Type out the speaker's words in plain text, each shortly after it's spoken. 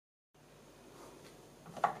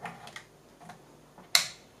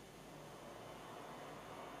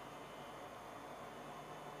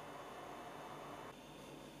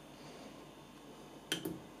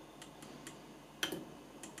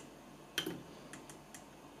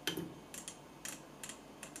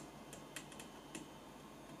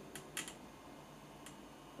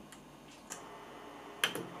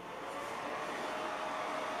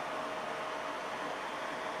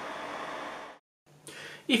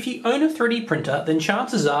If you own a 3D printer, then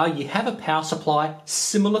chances are you have a power supply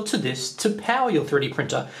similar to this to power your 3D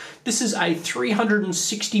printer. This is a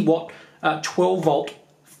 360 watt, 12 volt,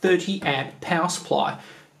 30 amp power supply.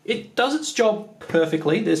 It does its job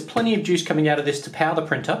perfectly. There's plenty of juice coming out of this to power the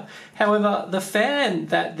printer. However, the fan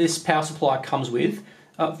that this power supply comes with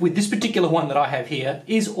this particular one that I have here,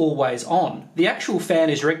 is always on. The actual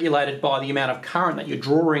fan is regulated by the amount of current that you're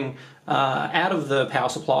drawing out of the power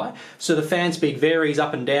supply, so the fan speed varies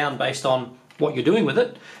up and down based on what you're doing with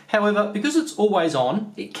it. However, because it's always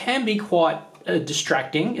on, it can be quite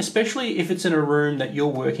distracting, especially if it's in a room that you're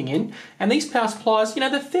working in. And these power supplies,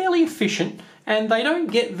 they're fairly efficient and they don't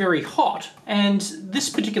get very hot. And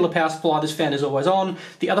this particular power supply, this fan is always on.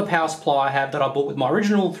 The other power supply I have that I bought with my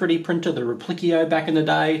original 3D printer, the Replicio back in the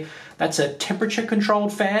day, that's a temperature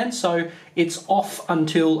controlled fan, so it's off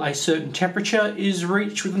until a certain temperature is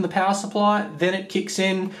reached within the power supply, then it kicks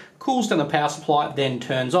in, cools down the power supply, then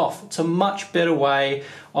turns off. It's a much better way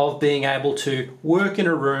of being able to work in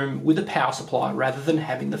a room with a power supply rather than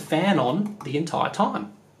having the fan on the entire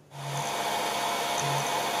time.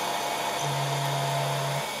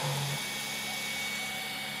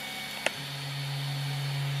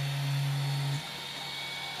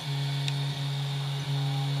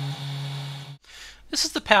 This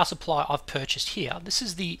is the power supply I've purchased here. This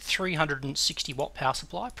is the 360 watt power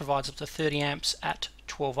supply, provides up to 30 amps at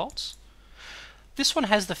 12 volts. This one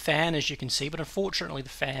has the fan, as you can see, but unfortunately the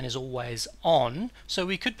fan is always on, so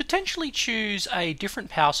we could potentially choose a different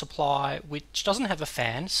power supply which doesn't have a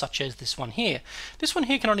fan, such as this one here. This one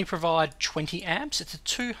here can only provide 20 amps. It's a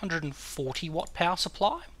 240 watt power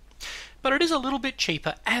supply. But it is a little bit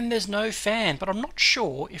cheaper and there's no fan, but I'm not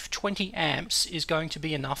sure if 20 amps is going to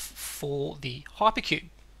be enough for the Hypercube.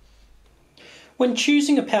 When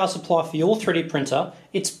choosing a power supply for your 3D printer,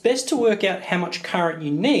 it's best to work out how much current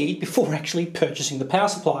you need before actually purchasing the power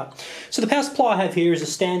supply. So the power supply I have here is a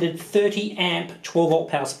standard 30 amp 12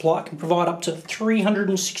 volt power supply. It can provide up to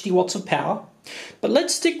 360 watts of power. But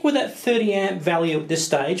let's stick with that 30 amp value at this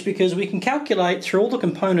stage because we can calculate through all the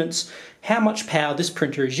components how much power this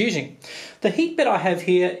printer is using. The heat bed I have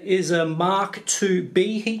here is a Mark IIB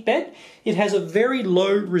heat bed. It has a very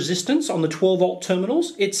low resistance on the 12 volt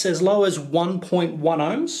terminals. It's as low as 1.1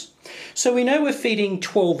 ohms. So we know we're feeding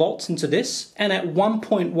 12 volts into this, and at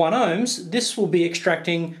 1.1 ohms, this will be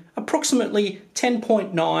extracting approximately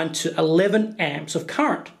 10.9 to 11 amps of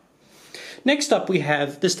current. Next up we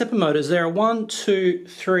have the stepper motors. There are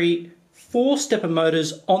 4 stepper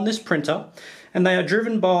motors on this printer, and they are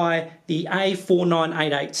driven by the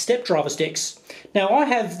A4988 step driver sticks. Now I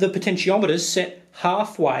have the potentiometers set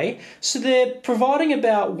halfway, so they're providing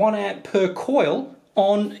about 1 amp per coil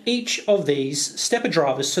on each of these stepper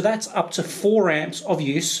drivers, so that's up to 4 amps of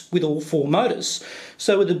use with all 4 motors.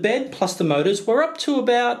 So with the bed plus the motors, we're up to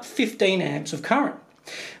about 15 amps of current.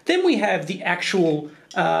 Then we have the actual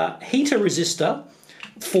heater resistor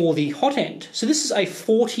for the hot end. So this is a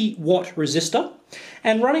 40 watt resistor,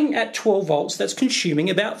 and running at 12 volts, that's consuming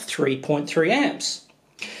about 3.3 amps.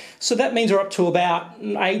 So that means we're up to about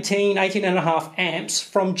 18 and a half amps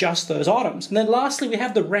from just those items. And then lastly, we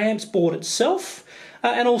have the RAMS board itself,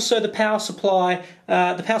 and also the power supply.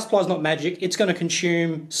 The power supply is not magic. It's going to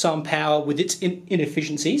consume some power with its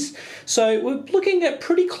inefficiencies. So we're looking at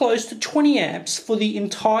pretty close to 20 amps for the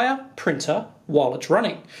entire printer while it's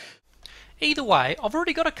running. Either way, I've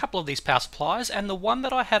already got a couple of these power supplies, and the one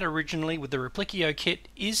that I had originally with the Replicio kit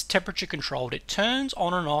is temperature controlled. It turns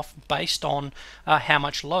on and off based on how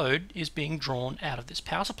much load is being drawn out of this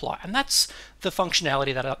power supply, and that's the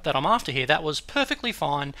functionality that I'm after here. That was perfectly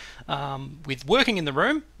fine with working in the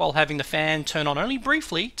room while having the fan turn on only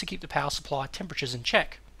briefly to keep the power supply temperatures in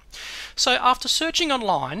check. So after searching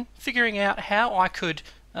online, figuring out how I could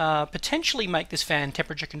potentially make this fan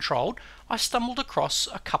temperature controlled, I stumbled across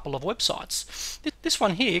a couple of websites. This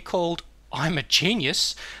one here, called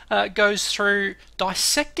Imajeenyus, goes through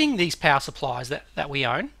dissecting these power supplies that we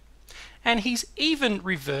own, and he's even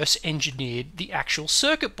reverse engineered the actual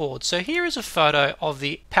circuit board. So here is a photo of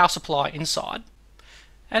the power supply inside,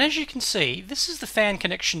 and as you can see, this is the fan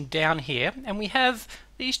connection down here, and we have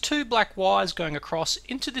these 2 black wires going across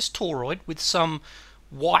into this toroid with some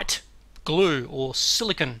white glue or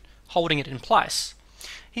silicone holding it in place.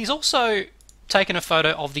 He's also taken a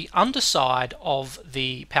photo of the underside of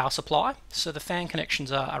the power supply, so the fan connections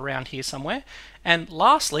are around here somewhere. And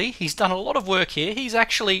lastly, he's done a lot of work here. He's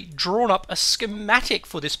actually drawn up a schematic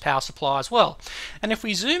for this power supply as well. And if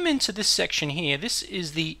we zoom into this section here, this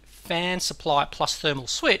is the fan supply plus thermal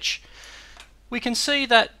switch. We can see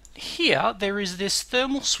that here there is this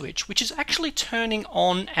thermal switch which is actually turning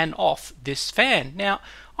on and off this fan. Now,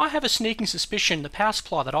 I have a sneaking suspicion the power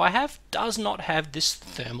supply that I have does not have this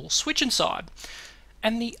thermal switch inside.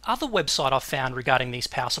 And the other website I've found regarding these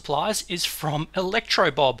power supplies is from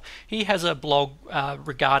Electro. He has a blog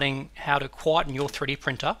regarding how to quieten your 3D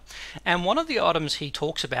printer, and one of the items he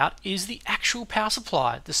talks about is the actual power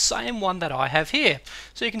supply, the same one that I have here.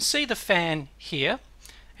 So you can see the fan here,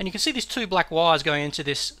 and you can see these two black wires going into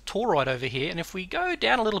this toroid over here, and if we go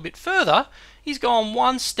down a little bit further, he's gone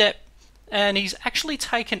one step and he's actually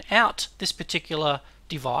taken out this particular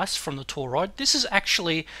device from the toroid. This is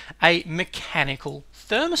actually a mechanical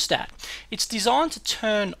thermostat. It's designed to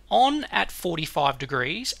turn on at 45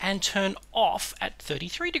 degrees and turn off at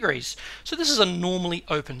 33 degrees. So this is a normally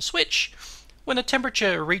open switch. When the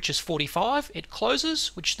temperature reaches 45, it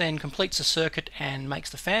closes, which then completes the circuit and makes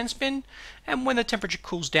the fan spin. And when the temperature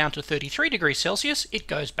cools down to 33 degrees Celsius, it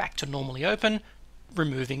goes back to normally open,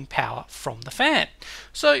 removing power from the fan.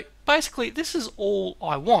 So basically, this is all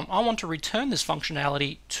I want. I want to return this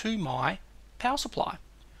functionality to my power supply.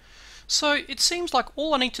 So it seems like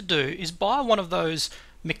all I need to do is buy one of those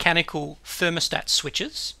mechanical thermostat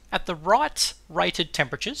switches at the right rated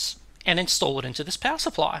temperatures and install it into this power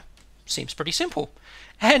supply. Seems pretty simple.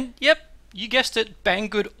 And yep, you guessed it,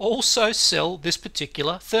 Banggood also sell this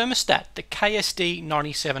particular thermostat, the KSD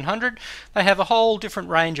 9700. They have a whole different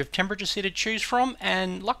range of temperatures here to choose from,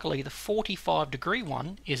 and luckily the 45 degree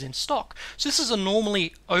one is in stock. So this is a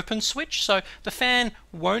normally open switch, so the fan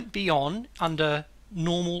won't be on under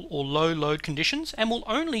normal or low load conditions and will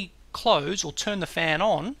only close or turn the fan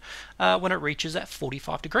on when it reaches that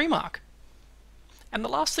 45 degree mark. And the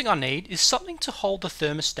last thing I need is something to hold the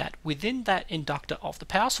thermostat within that inductor of the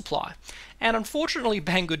power supply. And unfortunately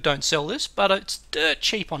Banggood don't sell this, but it's dirt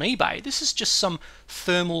cheap on eBay. This is just some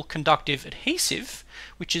thermal conductive adhesive,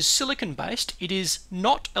 which is silicone based. It is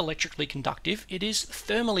not electrically conductive, it is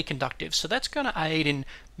thermally conductive. So that's going to aid in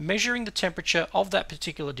measuring the temperature of that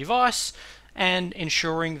particular device and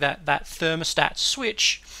ensuring that that thermostat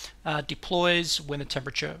switch deploys when the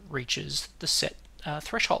temperature reaches the set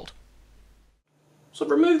threshold. So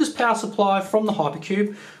to remove this power supply from the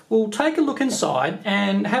hypercube, we'll take a look inside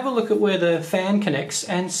and have a look at where the fan connects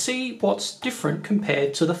and see what's different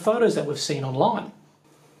compared to the photos that we've seen online.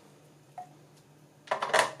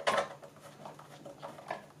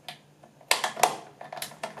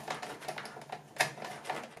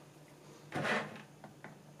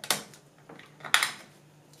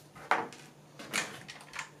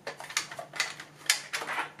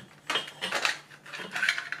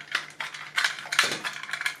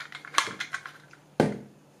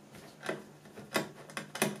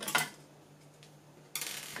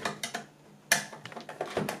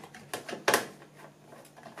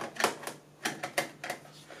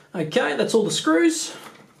 Okay, that's all the screws.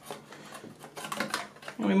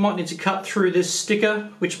 And we might need to cut through this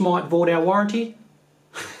sticker, which might void our warranty.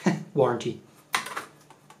 Warranty.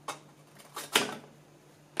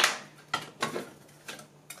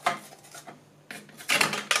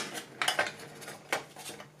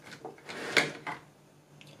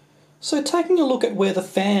 So taking a look at where the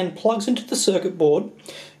fan plugs into the circuit board,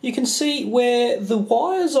 you can see where the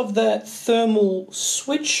wires of that thermal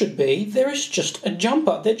switch should be, there is just a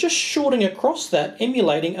jumper. They're just shorting across that,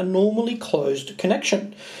 emulating a normally closed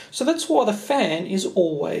connection. So that's why the fan is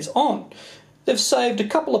always on. They've saved a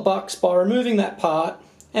couple of bucks by removing that part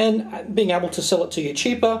and being able to sell it to you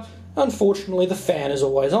cheaper. Unfortunately, the fan is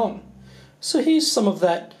always on. So here's some of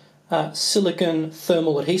that silicone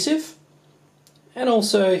thermal adhesive. And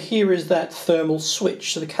also here is that thermal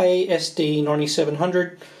switch, so the KSD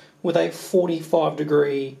 9700 with a 45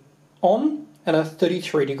 degree on and a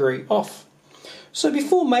 33 degree off. So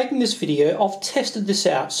before making this video, I've tested this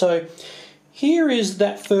out. So here is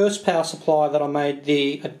that first power supply that I made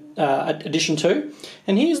the addition to,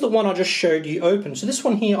 and here's the one I just showed you open. So this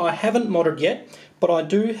one here I haven't modded yet, but I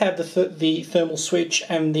do have the thermal switch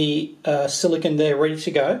and the silicone there ready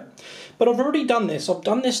to go. But I've already done this. I've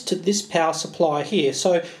done this to this power supply here.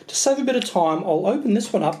 So to save a bit of time, I'll open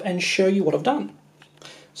this one up and show you what I've done.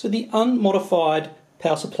 So the unmodified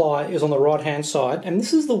power supply is on the right hand side, and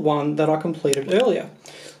this is the one that I completed earlier.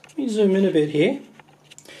 Let me zoom in a bit here.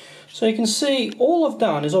 So you can see all I've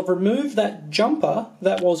done is I've removed that jumper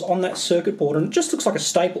that was on that circuit board, and it just looks like a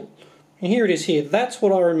staple. And here it is here. That's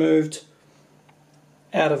what I removed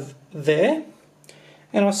out of there.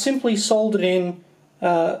 And I simply soldered in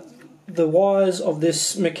the wires of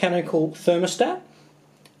this mechanical thermostat,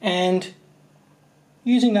 and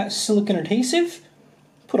using that silicone adhesive,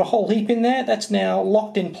 put a whole heap in there. That's now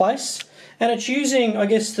locked in place, And it's using, I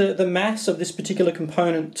guess, the mass of this particular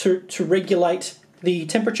component to regulate the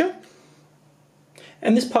temperature.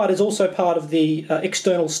 And this part is also part of the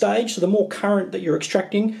external stage, so the more current that you're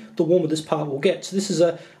extracting, the warmer this part will get. So this is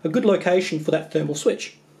a good location for that thermal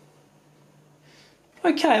switch.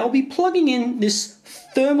 Okay, I'll be plugging in this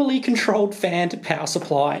thermally controlled fan to power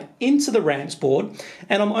supply into the ramps board,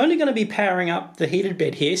 and I'm only going to be powering up the heated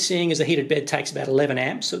bed here, seeing as the heated bed takes about 11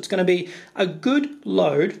 amps, so it's going to be a good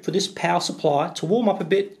load for this power supply to warm up a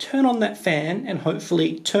bit, turn on that fan, and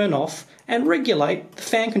hopefully turn off and regulate the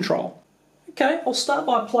fan control. Okay, I'll start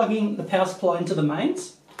by plugging the power supply into the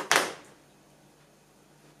mains.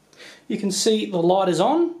 You can see the light is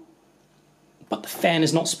on, but the fan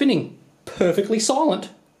is not spinning. Perfectly silent.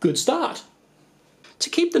 Good start. To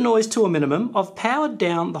keep the noise to a minimum, I've powered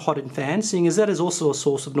down the hot end fan, seeing as that is also a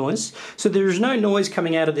source of noise. So there is no noise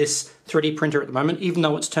coming out of this 3D printer at the moment, even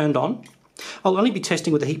though it's turned on. I'll only be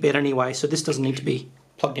testing with the heat bed anyway, so this doesn't need to be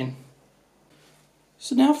plugged in.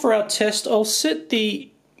 So now for our test, I'll set the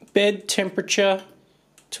bed temperature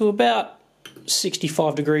to about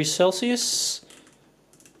 65 degrees Celsius.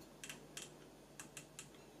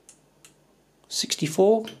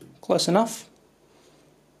 64. Close enough.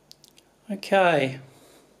 Okay.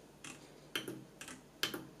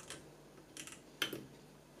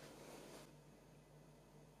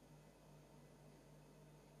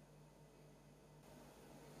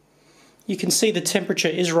 You can see the temperature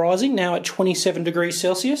is rising now at 27 degrees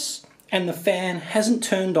Celsius, and the fan hasn't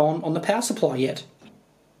turned on the power supply yet.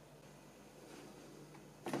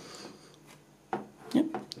 Yep.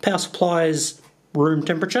 Power supply is room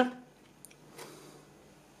temperature.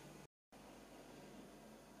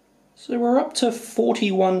 So we're up to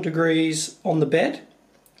 41 degrees on the bed,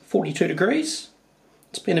 42 degrees.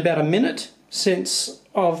 It's been about a minute since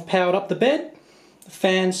I've powered up the bed. The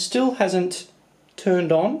fan still hasn't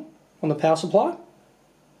turned on the power supply.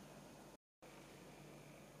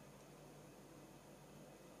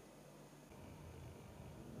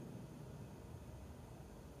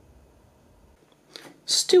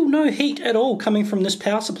 Still no heat at all coming from this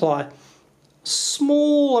power supply.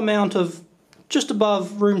 Small amount of just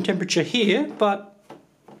above room temperature here, but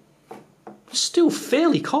still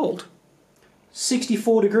fairly cold.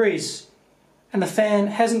 64 degrees, and the fan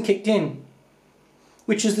hasn't kicked in,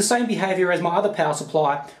 which is the same behaviour as my other power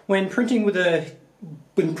supply. When printing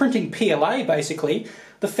PLA, basically,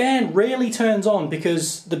 the fan rarely turns on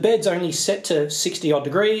because the bed's only set to 60 odd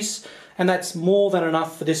degrees, and that's more than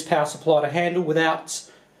enough for this power supply to handle without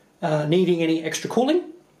needing any extra cooling.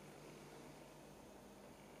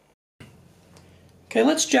 Okay,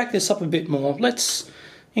 let's jack this up a bit more. Let's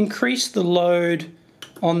increase the load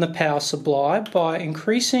on the power supply by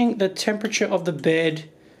increasing the temperature of the bed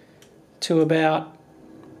to about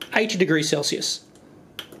 80 degrees Celsius.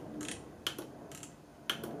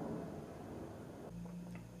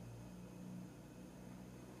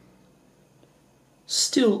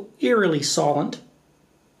 Still eerily silent.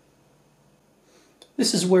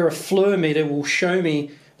 This is where a FLIR meter will show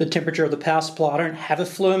me the temperature of the power supply. I don't have a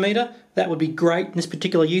FLIR meter. That would be great in this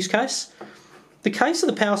particular use case. The case of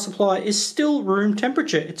the power supply is still room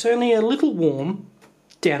temperature. It's only a little warm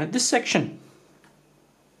down at this section.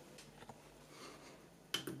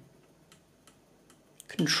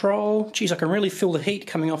 Control. Geez, I can really feel the heat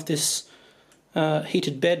coming off this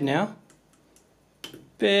heated bed now.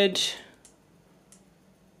 Bed.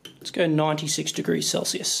 Let's go 96 degrees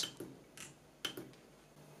Celsius.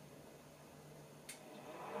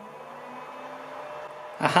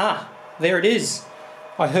 Aha, there it is.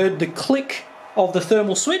 I heard the click of the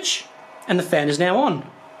thermal switch and the fan is now on.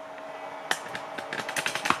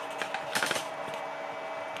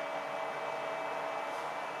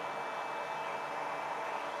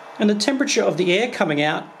 And the temperature of the air coming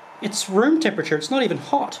out, it's room temperature, it's not even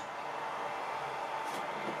hot.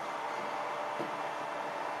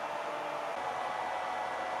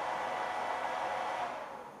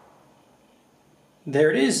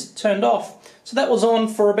 There it is, turned off. So that was on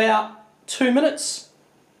for about 2 minutes.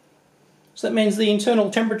 So that means the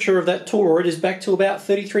internal temperature of that toroid is back to about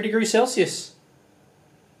 33 degrees Celsius.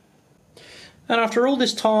 And after all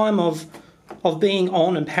this time of being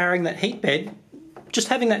on and powering that heat bed, just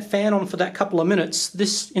having that fan on for that couple of minutes,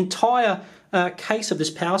 this entire case of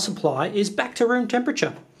this power supply is back to room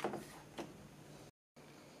temperature.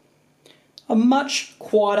 A much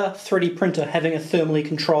quieter 3D printer having a thermally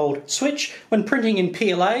controlled switch. When printing in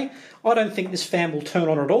PLA, I don't think this fan will turn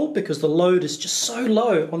on at all because the load is just so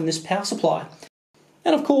low on this power supply.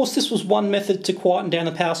 And of course, this was one method to quieten down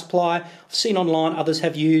the power supply. I've seen online others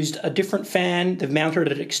have used a different fan, they've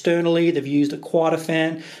mounted it externally, they've used a quieter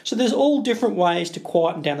fan. So there's all different ways to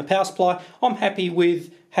quieten down the power supply. I'm happy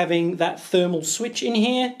with having that thermal switch in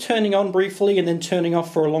here, turning on briefly and then turning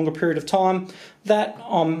off for a longer period of time. That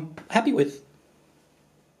I'm happy with.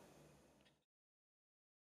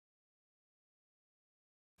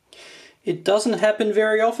 It doesn't happen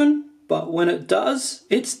very often, but when it does,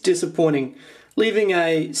 it's disappointing. Leaving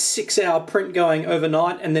a 6-hour print going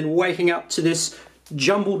overnight and then waking up to this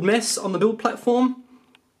jumbled mess on the build platform.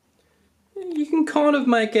 You can kind of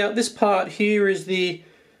make out this part here is the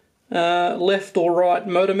left or right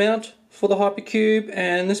motor mount for the hypercube,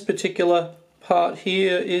 and this particular part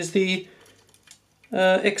here is the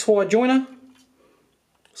XY joiner.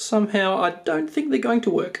 Somehow I don't think they're going to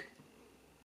work.